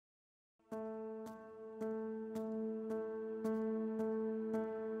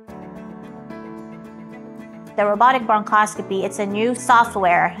The robotic bronchoscopy, it's a new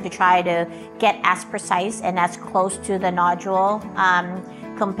software to try to get as precise and as close to the nodule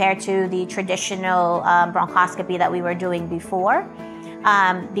compared to the traditional bronchoscopy that we were doing before.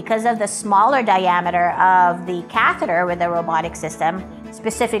 Because of the smaller diameter of the catheter with the robotic system,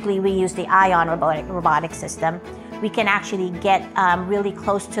 specifically we use the ion robotic system, we can actually get really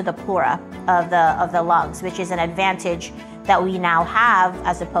close to the pleura of the lungs, which is an advantage that we now have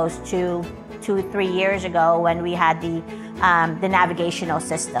as opposed to 2-3 years ago when we had the navigational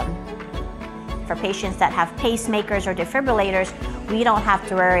system. For patients that have pacemakers or defibrillators, we don't have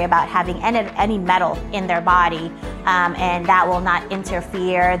to worry about having any metal in their body, and that will not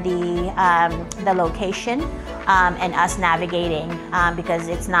interfere the location and us navigating because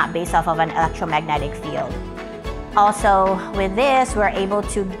it's not based off of an electromagnetic field. Also, with this, we're able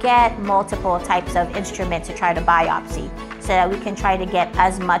to get multiple types of instruments to try to biopsy so that we can try to get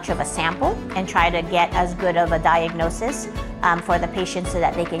as much of a sample and try to get as good of a diagnosis for the patient so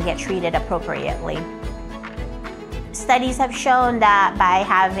that they can get treated appropriately. Studies have shown that by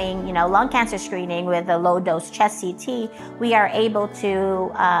having lung cancer screening with a low-dose chest CT, we are able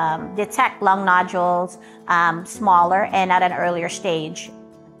to detect lung nodules smaller and at an earlier stage,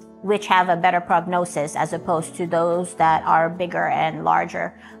 which have a better prognosis as opposed to those that are bigger and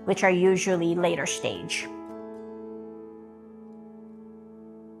larger, which are usually later stage.